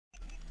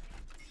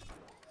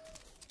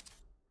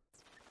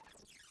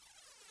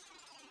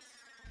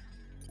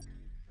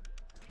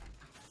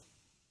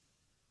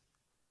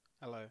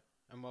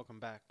welcome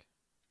back.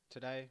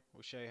 Today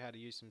we'll show you how to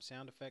use some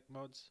sound effect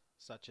mods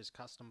such as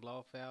custom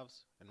blow-off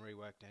valves and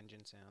reworked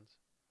engine sounds.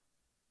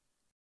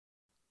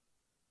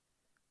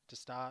 To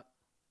start,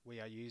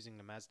 we are using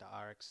the Mazda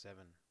RX-7.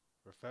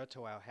 Refer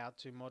to our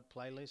how-to mod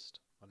playlist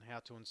on how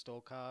to install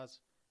cars,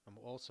 and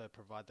we'll also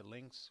provide the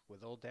links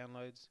with all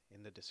downloads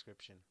in the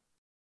description.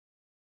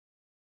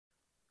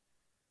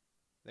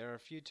 There are a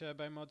few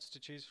turbo mods to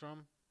choose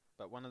from,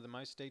 but one of the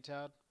most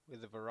detailed,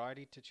 with a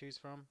variety to choose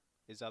from,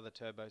 is other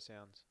turbo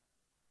sounds.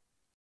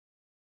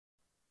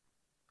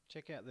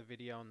 Check out the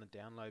video on the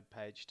download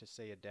page to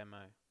see a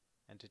demo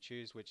and to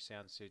choose which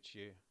sound suits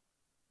you.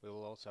 We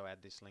will also add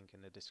this link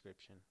in the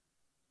description.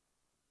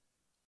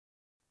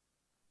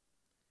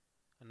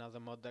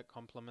 Another mod that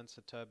complements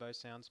the turbo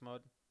sounds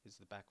mod is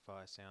the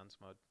backfire sounds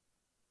mod.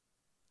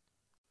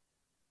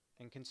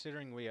 And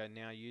considering we are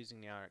now using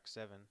the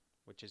RX-7,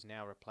 which has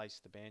now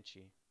replaced the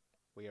Banshee,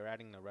 we are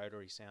adding the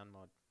rotary sound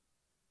mod.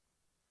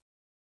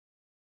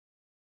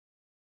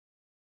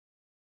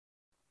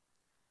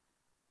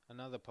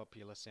 Another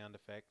popular sound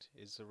effect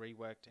is the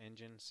reworked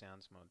engine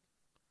sounds mod.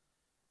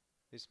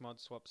 This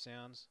mod swaps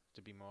sounds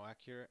to be more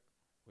accurate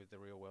with the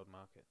real world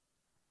market.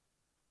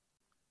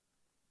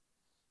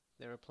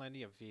 There are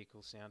plenty of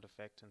vehicle sound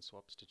effect and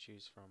swaps to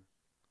choose from,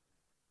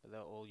 but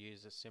they'll all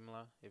use a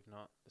similar, if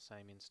not the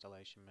same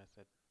installation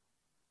method.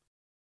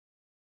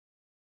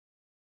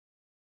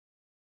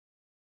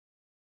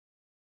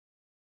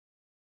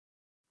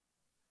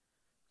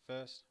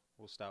 First,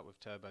 we'll start with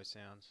turbo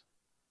sounds.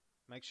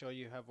 Make sure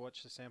you have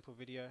watched the sample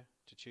video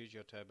to choose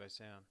your turbo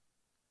sound.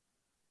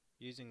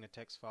 Using the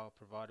text file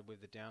provided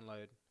with the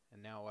download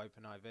and now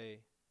open IV,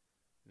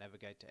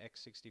 navigate to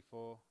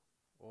X64,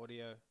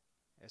 Audio,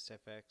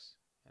 SFX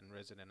and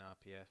Resident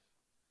RPF.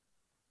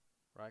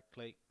 Right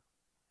click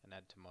and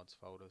add to mods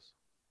folders.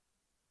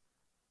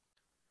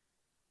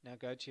 Now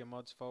go to your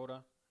mods folder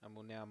and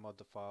we'll now mod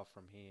the file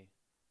from here,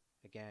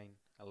 again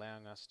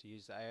allowing us to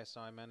use the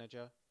ASI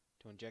manager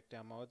to inject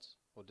our mods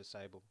or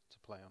disable to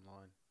play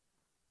online.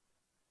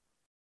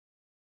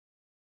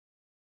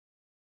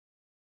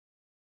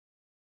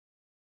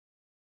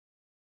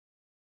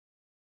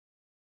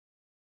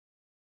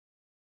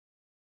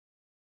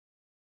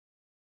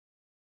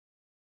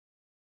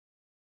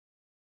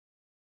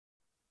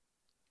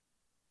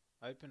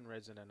 Open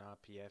Resident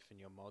RPF in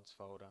your mods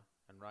folder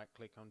and right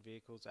click on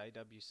Vehicles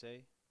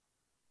AWC,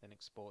 then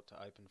export to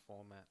open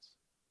formats,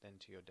 then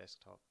to your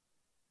desktop.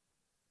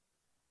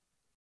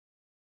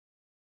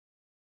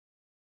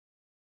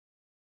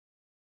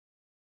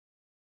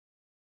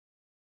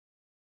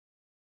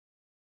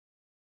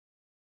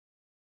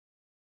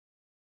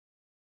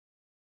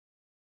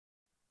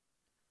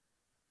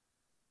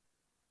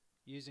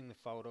 Using the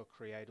folder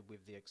created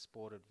with the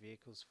exported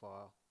vehicles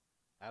file,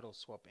 add or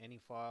swap any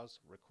files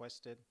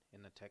requested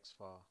in the text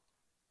file.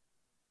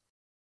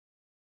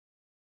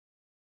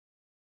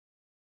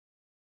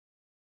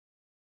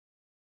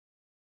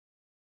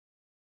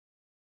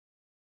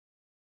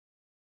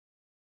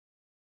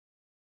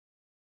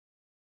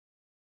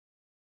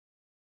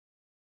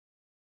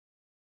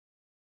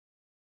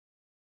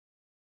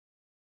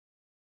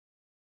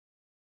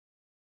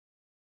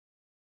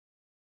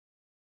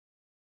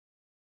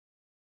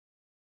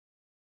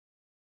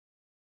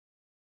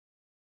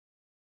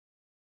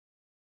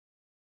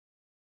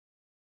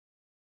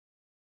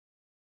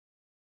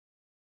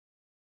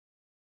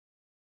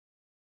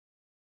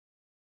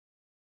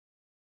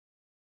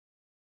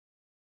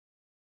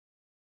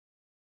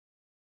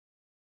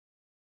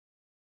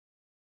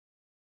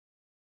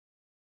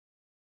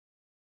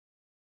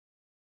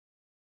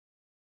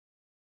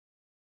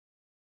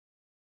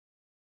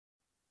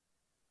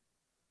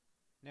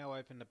 Now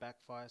open the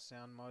backfire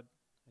sound mod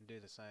and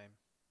do the same.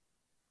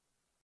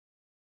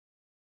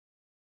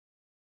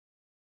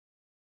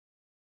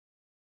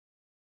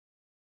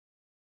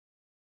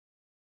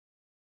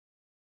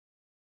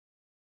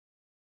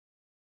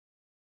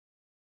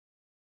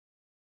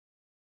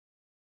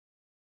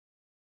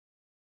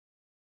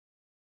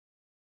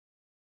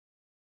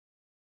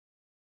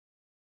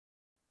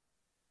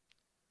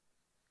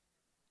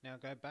 Now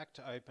go back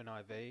to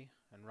OpenIV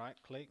and right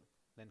click,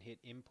 then hit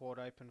Import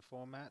Open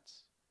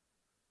Formats.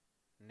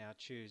 Now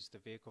choose the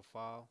vehicle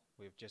file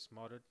we've just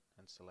modded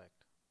and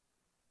select.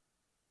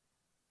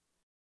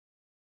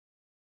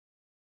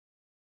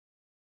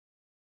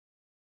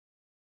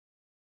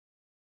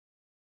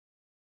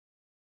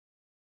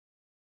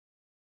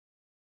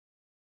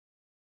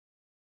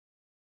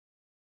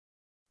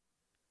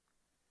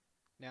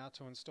 Now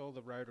to install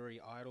the rotary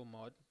idle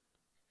mod,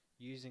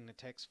 using the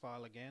text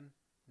file again,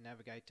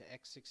 navigate to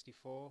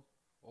X64,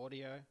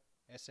 Audio,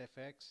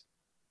 SFX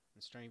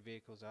and Stream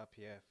Vehicles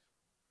RPF.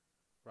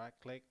 Right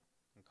click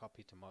and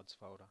copy to mods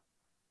folder.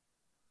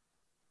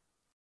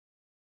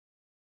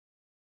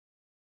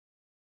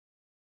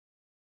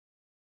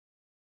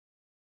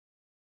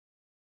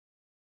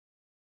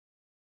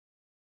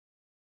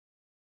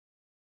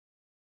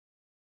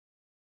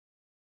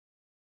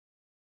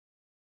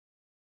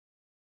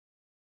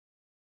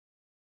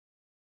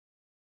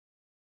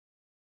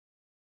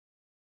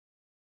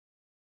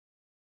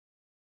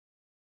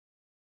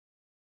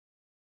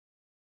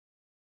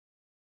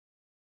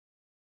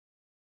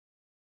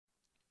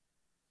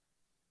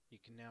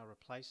 You can now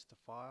replace the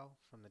file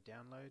from the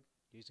download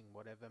using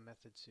whatever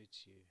method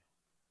suits you.